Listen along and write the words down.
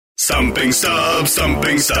Stumping Stubbs,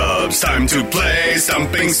 Stumping Stubbs. Time to play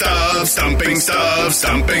Stumping Stubbs, Stumping Stubbs,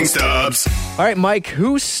 Stumping Stubbs. All right, Mike,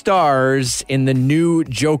 who stars in the new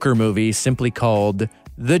Joker movie simply called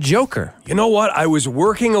The Joker? You know what? I was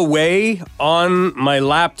working away on my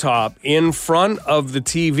laptop in front of the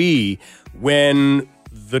TV when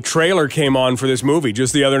the trailer came on for this movie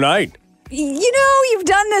just the other night. You know, you've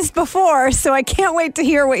done this before, so I can't wait to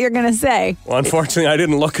hear what you're going to say. Well, unfortunately, I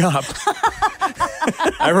didn't look up.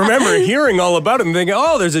 I remember hearing all about it and thinking,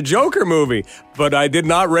 oh, there's a Joker movie. But I did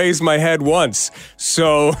not raise my head once.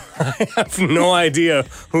 So I have no idea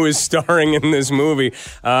who is starring in this movie.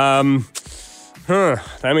 That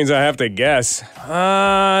means I have to guess.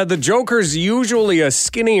 The Joker's usually a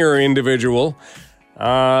skinnier individual.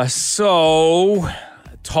 So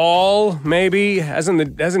tall, maybe.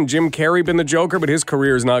 Hasn't Jim Carrey been the Joker? But his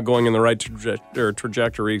career is not going in the right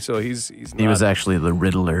trajectory, so he's not. He was actually the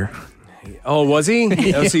Riddler. Oh, was he?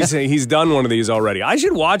 Yes, he's done one of these already. I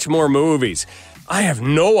should watch more movies. I have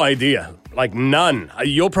no idea. Like, none.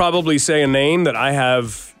 You'll probably say a name that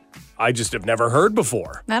I just have never heard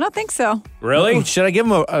before. I don't think so. Really? Should I give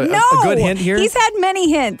him a good hint here? He's had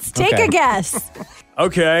many hints. Take a guess.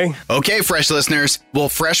 Okay. Okay, Fresh listeners. Will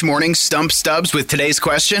Fresh Morning stump Stubbs with today's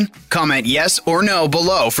question? Comment yes or no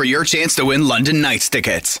below for your chance to win London Knights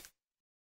tickets.